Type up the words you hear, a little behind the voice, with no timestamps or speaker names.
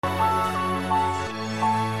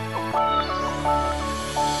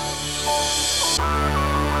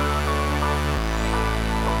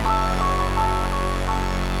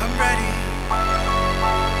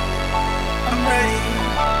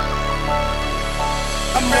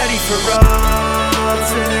I'm ready for all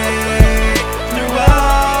today. Through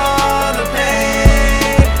all the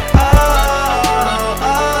pain, all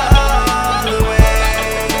the way,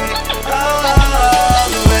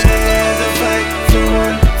 all the way. The fight for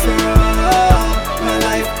one, for all. My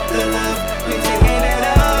life, the love, we taking it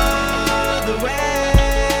all the way,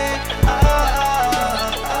 all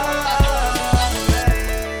the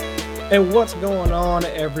way. And what's going on,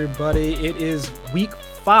 everybody? It is week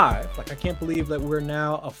 5. Like, I can't believe that we're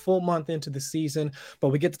now a full month into the season, but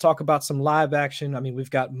we get to talk about some live action. I mean,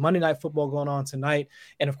 we've got Monday Night Football going on tonight.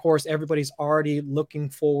 And of course, everybody's already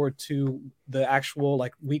looking forward to the actual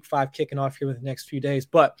week 5 kicking off here in the next few days.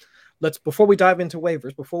 But before we dive into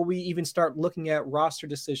waivers, before we even start looking at roster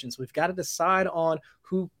decisions, we've got to decide on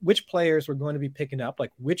which players we're going to be picking up,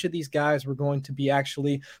 like which of these guys we're going to be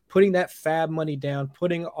actually putting that fab money down,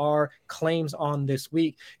 putting our claims on this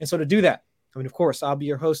week. And so to do that, I mean, of course, I'll be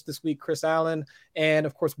your host this week, Chris Allen. And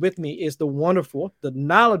of course, with me is the wonderful, the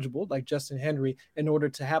knowledgeable, like Justin Henry, in order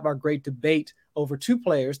to have our great debate over 2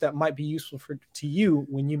 players that might be useful to you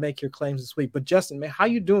when you make your claims this week. But Justin, man, how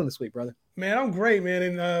you doing this week, brother? Man, I'm great,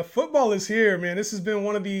 man. And football is here, man. This has been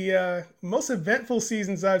one of the most eventful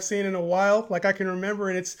seasons I've seen in a while, like I can remember.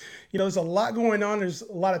 And it's, there's a lot going on. There's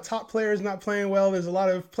a lot of top players not playing well. There's a lot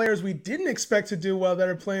of players we didn't expect to do well that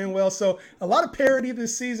are playing well. So a lot of parity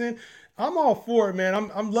this season. I'm all for it, man.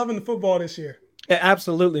 I'm loving the football this year. Yeah,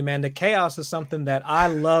 absolutely, man. The chaos is something that I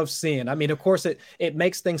love seeing. I mean, of course, it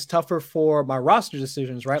makes things tougher for my roster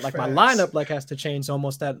decisions, right? Like, my lineup has to change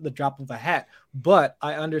almost at the drop of a hat. But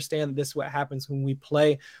I understand that this is what happens when we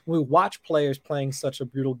watch players playing such a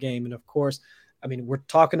brutal game. And of course, I mean, we're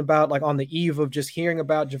talking about on the eve of just hearing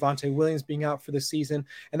about Javonte Williams being out for the season.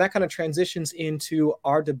 And that kind of transitions into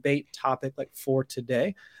our debate topic for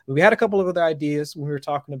today. We had a couple of other ideas when we were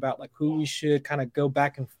talking about who we should kind of go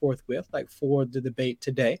back and forth with for the debate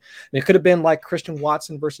today. And it could have been Christian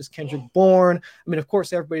Watson versus Kendrick Bourne. I mean, of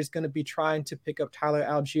course, everybody's going to be trying to pick up Tyler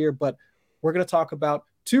Algier, but we're going to talk about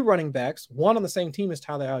 2 running backs, one on the same team as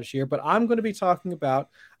Tyler Algier, but I'm going to be talking about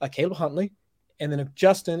Caleb Huntley. And then if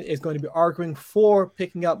Justin is going to be arguing for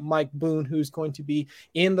picking up Mike Boone, who's going to be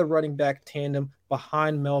in the running back tandem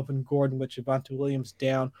behind Melvin Gordon with Javonte Williams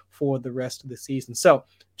down for the rest of the season. So,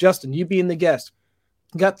 Justin, you being the guest,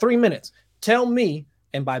 you got 3 minutes. Tell me,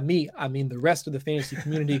 and by me, I mean the rest of the fantasy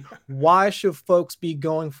community, why should folks be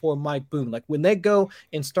going for Mike Boone? When they go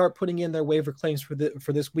and start putting in their waiver claims for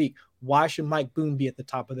this week, why should Mike Boone be at the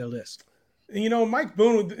top of their list? Mike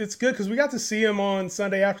Boone, it's good because we got to see him on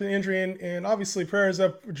Sunday after the injury, and obviously prayers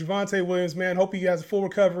up for Javonte Williams, man. Hope he has a full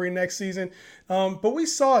recovery next season. But we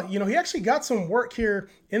saw, he actually got some work here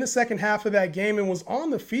in the second half of that game and was on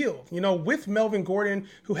the field, with Melvin Gordon,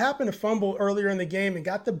 who happened to fumble earlier in the game and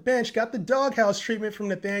got the doghouse treatment from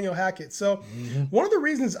Nathaniel Hackett. So one of the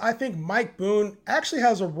reasons I think Mike Boone actually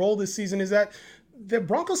has a role this season is that the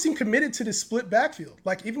Broncos seem committed to the split backfield.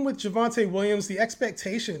 Even with Javonte Williams, the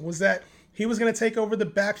expectation was that he was going to take over the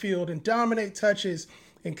backfield and dominate touches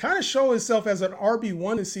and kind of show himself as an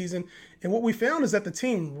RB1 this season. And what we found is that the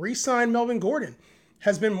team re-signed Melvin Gordon,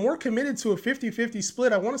 has been more committed to a 50-50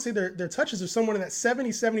 split. I want to say their touches are somewhere in that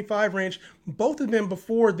 70-75 range. Both of them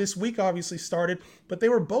before this week obviously started, but they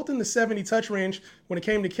were both in the 70 touch range when it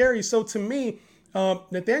came to carries. So to me,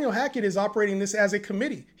 Nathaniel Hackett is operating this as a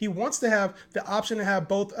committee. He wants to have the option to have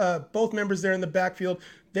both members there in the backfield.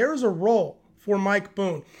 There is a role for Mike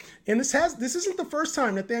Boone. And this isn't the first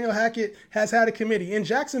time Nathaniel Hackett has had a committee. In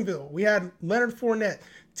Jacksonville, we had Leonard Fournette,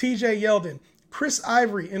 TJ Yeldon, Chris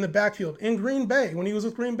Ivory in the backfield. In Green Bay, when he was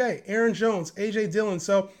with Green Bay, Aaron Jones, AJ Dillon.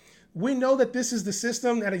 So we know that this is the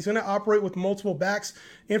system that he's going to operate with multiple backs.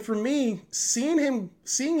 And for me, seeing him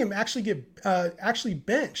actually get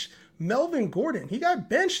bench Melvin Gordon, he got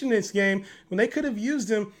benched in this game when they could have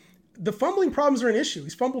used him. The fumbling problems are an issue.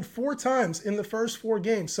 He's fumbled 4 times in the first 4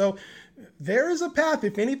 games. So there is a path.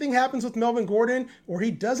 If anything happens with Melvin Gordon or he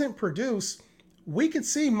doesn't produce, we could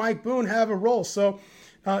see Mike Boone have a role. So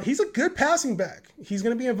he's a good passing back. He's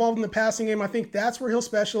going to be involved in the passing game. I think that's where he'll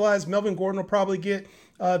specialize. Melvin Gordon will probably get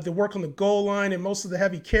the work on the goal line and most of the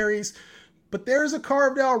heavy carries. But there's a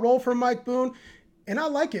carved out role for Mike Boone. And I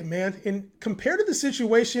like it, man. And compared to the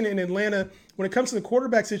situation in Atlanta, when it comes to the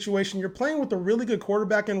quarterback situation, you're playing with a really good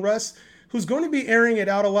quarterback in Russ, who's going to be airing it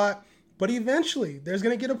out a lot. But eventually, there's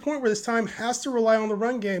going to get a point where this time has to rely on the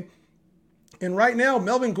run game. And right now,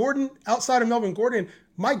 Melvin Gordon, outside of Melvin Gordon,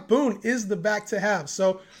 Mike Boone is the back to have.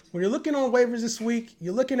 So when you're looking on waivers this week,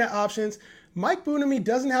 you're looking at options. Mike Boone to me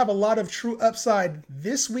doesn't have a lot of true upside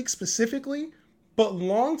this week specifically, but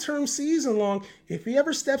long-term season long, if he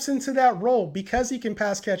ever steps into that role because he can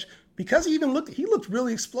pass catch, because he looked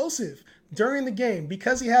really explosive during the game.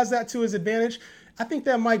 Because he has that to his advantage, I think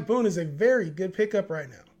that Mike Boone is a very good pickup right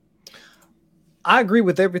now. I agree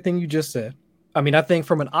with everything you just said. I mean, I think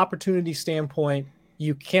from an opportunity standpoint,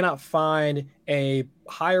 you cannot find a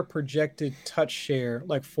higher projected touch share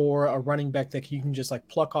like for a running back that you can just like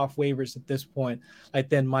pluck off waivers at this point, like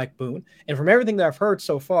than Mike Boone. And from everything that I've heard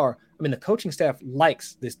so far, I mean, the coaching staff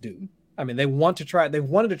likes this dude. I mean, they wanted to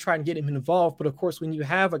try and get him involved. But of course, when you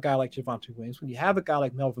have a guy like Javonte Williams, when you have a guy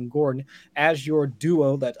like Melvin Gordon as your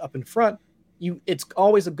duo that's up in front, it's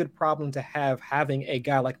always a good problem to having a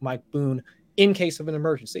guy like Mike Boone in case of an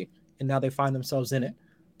emergency. And now they find themselves in it.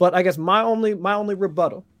 But I guess my only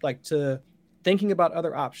rebuttal, like to thinking about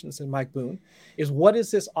other options than Mike Boone, is what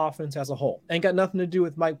is this offense as a whole? Ain't got nothing to do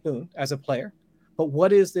with Mike Boone as a player, but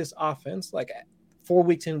what is this offense like 4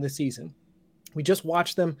 weeks into the season? We just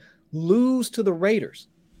watched them lose to the Raiders,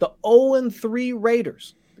 the 0-3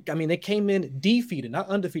 Raiders. I mean, they came in defeated, not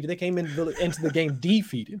undefeated. They came into the game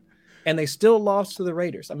defeated, and they still lost to the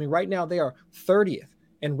Raiders. I mean, right now they are 30th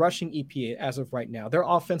in rushing EPA as of right now. Their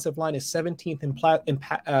offensive line is 17th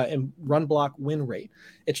in run block win rate.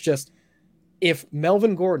 It's just, if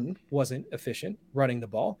Melvin Gordon wasn't efficient running the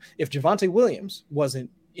ball, if Javonte Williams wasn't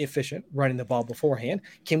efficient running the ball beforehand,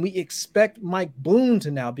 can we expect Mike Boone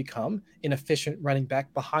to now become an efficient running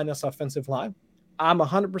back behind this offensive line? I'm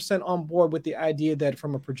 100% on board with the idea that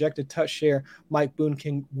from a projected touch share, Mike Boone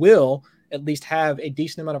will at least have a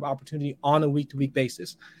decent amount of opportunity on a week-to-week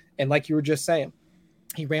basis. And like you were just saying,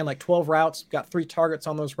 he ran like 12 routes, got 3 targets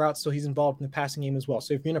on those routes, so he's involved in the passing game as well.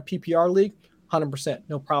 So if you're in a PPR league, 100%,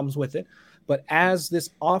 no problems with it. But as this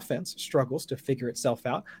offense struggles to figure itself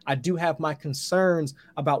out, I do have my concerns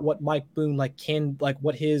about what Mike Boone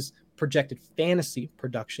what his projected fantasy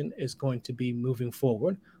production is going to be moving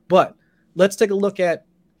forward. But let's take a look at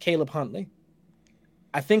Caleb Huntley.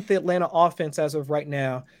 I think the Atlanta offense as of right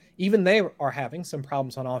now, even they are having some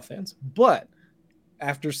problems on offense. But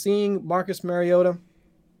after seeing Marcus Mariota,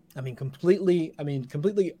 completely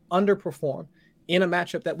underperform in a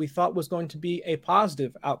matchup that we thought was going to be a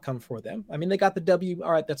positive outcome for them. I mean, they got the W.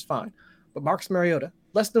 All right, that's fine. But Marcus Mariota,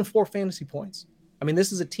 less than 4 fantasy points. I mean,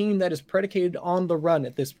 this is a team that is predicated on the run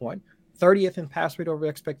at this point. 30th in pass rate over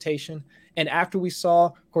expectation. And after we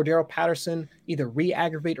saw Cordero Patterson either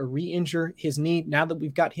re-aggravate or re-injure his knee, now that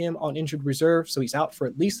we've got him on injured reserve, so he's out for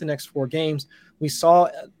at least the next 4 games, we saw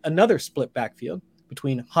another split backfield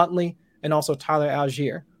between Huntley and also Tyler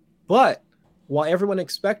Algier. But while everyone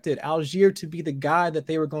expected Algier to be the guy that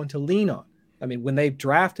they were going to lean on, I mean, when they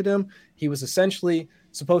drafted him, he was essentially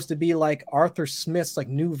supposed to be like Arthur Smith's like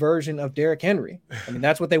new version of Derrick Henry. I mean,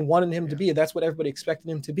 that's what they wanted him to be. That's what everybody expected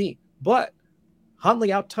him to be. But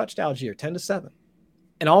Huntley out-touched Algier 10-7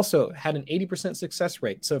 and also had an 80% success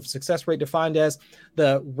rate. So success rate defined as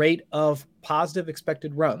the rate of positive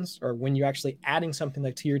expected runs, or when you're actually adding something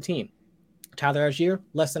like to your team. Tyler Algier,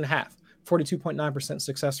 less than half, 42.9%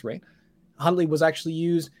 success rate. Huntley was actually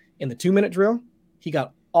used in the 2-minute drill. He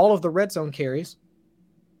got all of the red zone carries.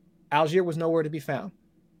 Algier was nowhere to be found.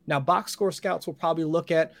 Now, box score scouts will probably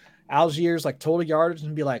look at Algier's like total yardage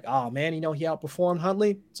and be like, oh man, he outperformed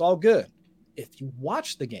Huntley. It's all good. If you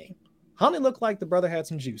watch the game, Huntley looked like the brother had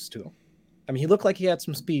some juice to him. I mean, he looked like he had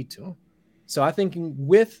some speed to him. So I think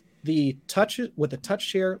with the touch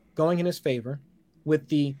share going in his favor, with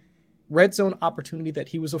the red zone opportunity that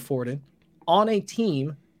he was afforded on a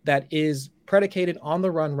team that is predicated on the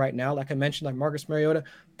run right now, like I mentioned, like Marcus Mariota,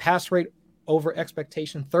 pass rate over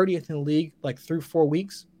expectation, 30th in the league, like through 4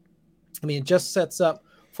 weeks. I mean, it just sets up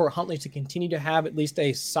for Huntley to continue to have at least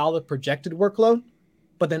a solid projected workload,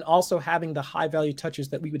 but then also having the high value touches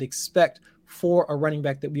that we would expect for a running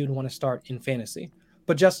back that we would want to start in fantasy.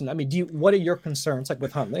 But Justin, I mean, what are your concerns like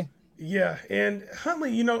with Huntley? Yeah, and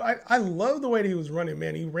Huntley, I love the way that he was running,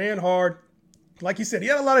 man. He ran hard. Like you said, he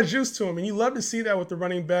had a lot of juice to him, and you love to see that with the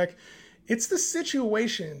running back. It's the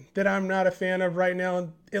situation that I'm not a fan of right now.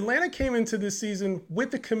 Atlanta came into this season with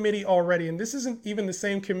the committee already, and this isn't even the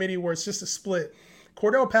same committee where it's just a split.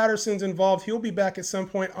 Cordell Patterson's involved. He'll be back at some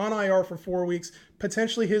point on IR for 4 weeks,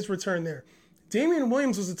 potentially his return there. Damian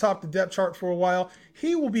Williams was atop the depth chart for a while.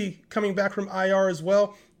 He will be coming back from IR as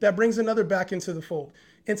well. That brings another back into the fold.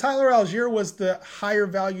 And Tyler Algier was the higher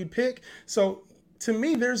valued pick. So to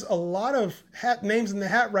me, there's a lot of names in the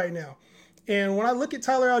hat right now. And when I look at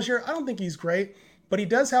Tyler Algier, I don't think he's great, but he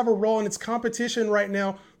does have a role, and it's competition right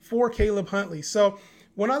now for Caleb Huntley. So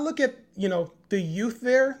when I look at, the youth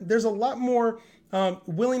there's a lot more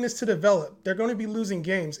willingness to develop. They're going to be losing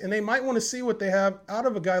games, and they might want to see what they have out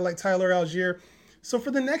of a guy like Tyler Algier. So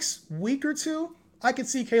for the next week or two, I could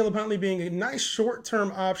see Caleb Huntley being a nice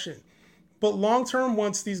short-term option. But long term,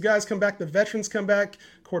 once these guys come back, the veterans come back,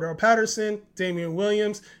 Cordell Patterson, Damian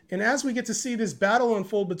Williams, and as we get to see this battle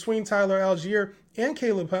unfold between Tyler Algier and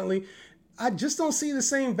Caleb Huntley, I just don't see the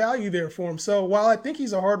same value there for him. So while I think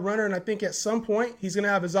he's a hard runner and I think at some point he's going to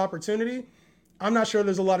have his opportunity, I'm not sure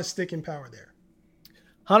there's a lot of sticking power there.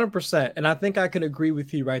 100%. And I think I could agree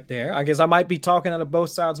with you right there. I guess I might be talking out of both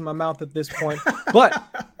sides of my mouth at this point. But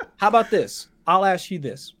how about this? I'll ask you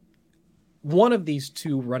this. One of these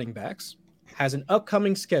two running backs has an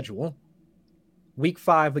upcoming schedule. Week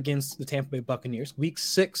 5 against the Tampa Bay Buccaneers, week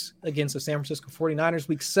 6 against the San Francisco 49ers,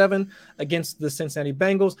 week 7 against the Cincinnati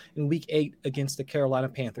Bengals, and week 8 against the Carolina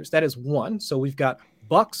Panthers. That is one. So we've got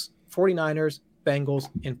Bucs, 49ers, Bengals,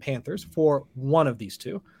 and Panthers for one of these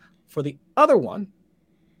two. For the other one,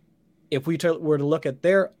 if we were to look at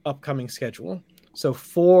their upcoming schedule, so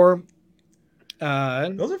those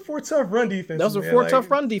are 4 tough run defenses. Those are 4 tough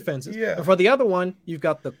run defenses. Yeah. And for the other one, you've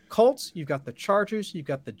got the Colts, you've got the Chargers, you've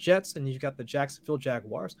got the Jets, and you've got the Jacksonville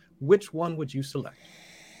Jaguars. Which one would you select?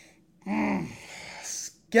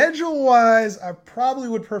 Schedule-wise, I probably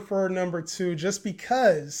would prefer number 2 just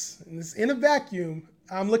because in a vacuum,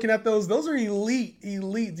 I'm looking at those. Those are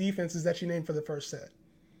elite defenses that you named for the first set.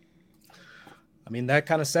 I mean, that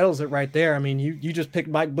kind of settles it right there. I mean, you just picked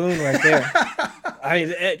Mike Boone right there. I mean,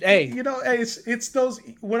 hey, it's those.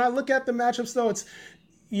 When I look at the matchups, though, it's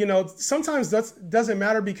sometimes that doesn't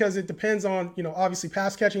matter because it depends on obviously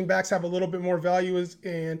pass catching backs have a little bit more value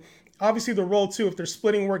and obviously the role too if they're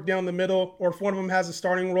splitting work down the middle or if one of them has a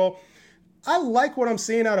starting role. I like what I'm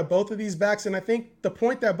seeing out of both of these backs, and I think the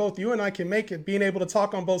point that both you and I can make it being able to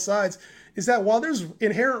talk on both sides is that while there's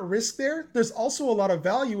inherent risk there's also a lot of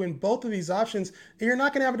value in both of these options, and you're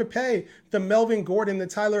not going to have to pay the Melvin Gordon, the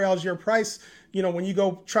Tyler Algier price, when you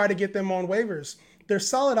go try to get them on waivers. They're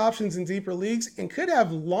solid options in deeper leagues and could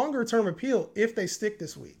have longer term appeal if they stick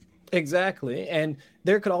this week. Exactly. And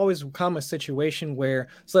there could always come a situation where,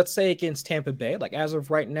 so let's say against Tampa Bay, like as of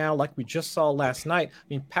right now, like we just saw last night, I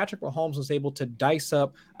mean, Patrick Mahomes was able to dice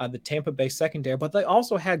up the Tampa Bay secondary, but they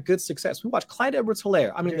also had good success. We watched Clyde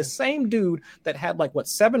Edwards-Helaire. I mean, the same dude that had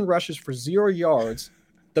 7 rushes for 0 yards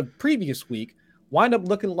the previous week wind up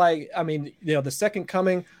looking like, the second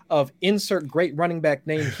coming of insert great running back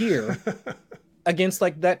name here against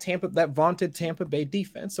that vaunted Tampa Bay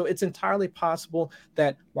defense. So it's entirely possible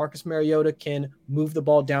that Marcus Mariota can move the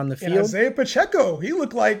ball down the field. And Isaiah Pacheco, he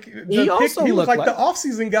looked like the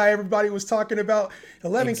offseason guy everybody was talking about.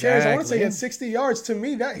 11 carries. I want to say he had 60 yards. To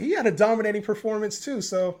me, that he had a dominating performance too.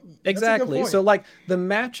 So exactly. So the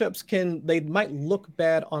matchups they might look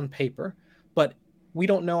bad on paper, but we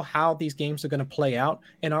don't know how these games are going to play out,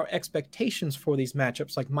 and our expectations for these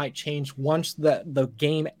matchups might change once the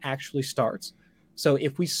game actually starts. So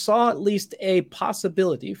if we saw at least a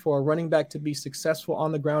possibility for a running back to be successful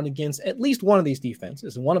on the ground against at least one of these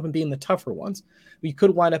defenses, and one of them being the tougher ones, we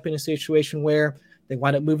could wind up in a situation where they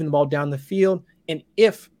wind up moving the ball down the field. And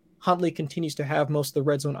if Huntley continues to have most of the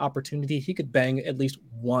red zone opportunity, he could bang at least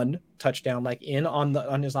one touchdown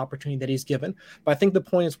on his opportunity that he's given. But I think the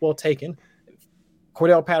point is well taken.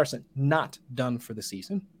 Cordell Patterson, not done for the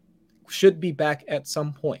season, should be back at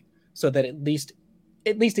some point so that at least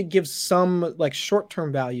it gives some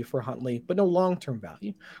short-term value for Huntley, but no long-term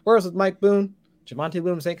value. Whereas with Mike Boone, Javonte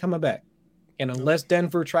Williams ain't coming back. And unless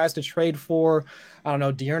Denver tries to trade for,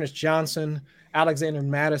 Dearness Johnson, Alexander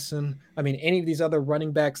Madison, any of these other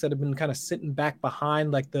running backs that have been kind of sitting back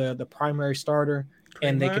behind the primary starter,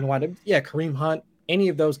 and they can wind up, Kareem Hunt, any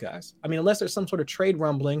of those guys. Unless there's some sort of trade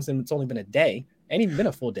rumblings and it's only been a day, ain't even been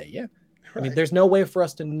a full day yet. Right. There's no way for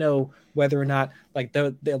us to know whether or not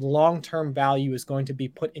the long-term value is going to be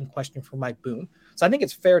put in question for Mike Boone. So I think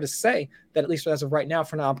it's fair to say that at least as of right now,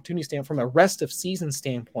 from an opportunity standpoint, from a rest of season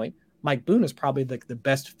standpoint, Mike Boone is probably the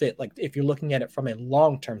best fit. If you're looking at it from a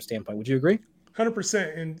long-term standpoint, would you agree?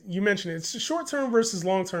 100%. And you mentioned it's short-term versus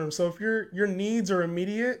long-term. So if your needs are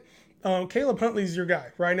immediate, Caleb Huntley's your guy.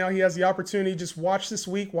 Right now, he has the opportunity. Just watch this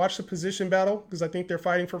week, watch the position battle, because I think they're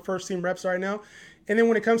fighting for first-team reps right now. And then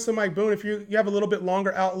when it comes to Mike Boone, if you have a little bit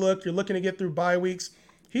longer outlook, you're looking to get through bye weeks,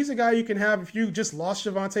 he's a guy you can have. If you just lost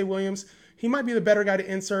Javonte Williams, he might be the better guy to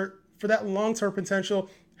insert for that long-term potential,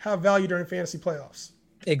 have value during fantasy playoffs.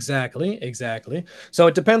 Exactly. So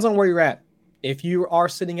it depends on where you're at. If you are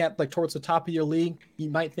sitting at towards the top of your league,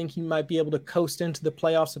 you might think you might be able to coast into the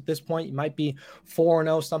playoffs at this point. You might be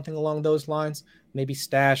 4-0, something along those lines. Maybe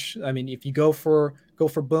stash. If you go for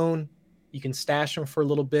Boone, you can stash him for a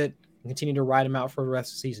little bit and continue to ride him out for the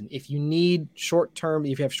rest of the season. If you need short-term,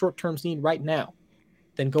 if you have short-term need right now,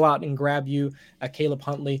 then go out and grab you a Caleb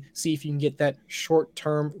Huntley. See if you can get that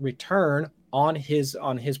short-term return on his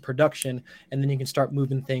production, and then you can start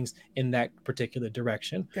moving things in that particular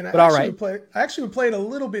direction. And but all right, I actually would play it a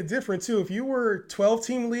little bit different too. If you were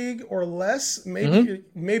 12-team league or less, maybe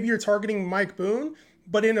you're targeting Mike Boone.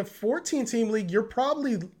 But in a 14-team league, you're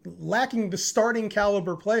probably lacking the starting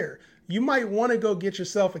caliber player. You might want to go get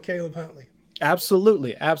yourself a Caleb Huntley.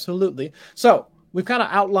 Absolutely, absolutely. So we've kind of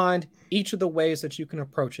outlined each of the ways that you can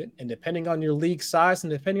approach it. And depending on your league size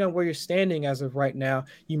and depending on where you're standing as of right now,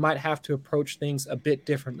 you might have to approach things a bit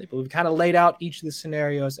differently. But we've kind of laid out each of the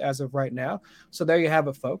scenarios as of right now. So there you have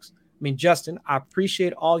it, folks. I mean, Justin, I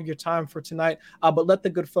appreciate all your time for tonight, but let the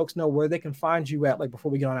good folks know where they can find you at, like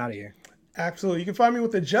before we get on out of here. Absolutely. You can find me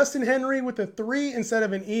with the Justin Henry with the 3 instead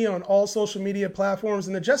of an E on all social media platforms,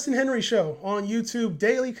 and the Justin Henry Show on YouTube.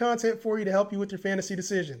 Daily content for you to help you with your fantasy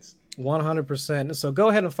decisions. 100%. So go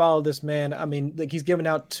ahead and follow this man. I mean, like, he's giving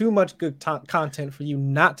out too much good content for you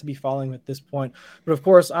not to be following at this point. But of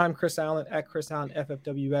course, I'm Chris Allen at Chris Allen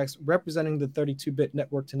FFWX, representing the 32-Bit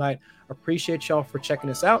Network tonight. Appreciate y'all for checking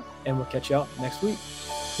us out, and we'll catch y'all next week.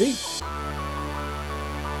 Peace.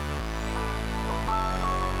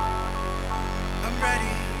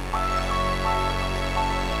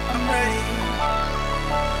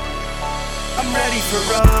 I'm ready for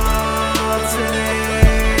all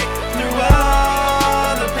today, through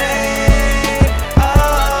all the pain,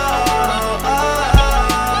 all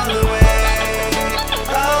the way,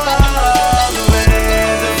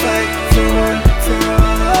 the fight for one, for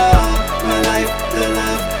all, my life, the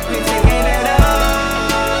love, we taking it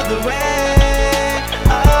all the way.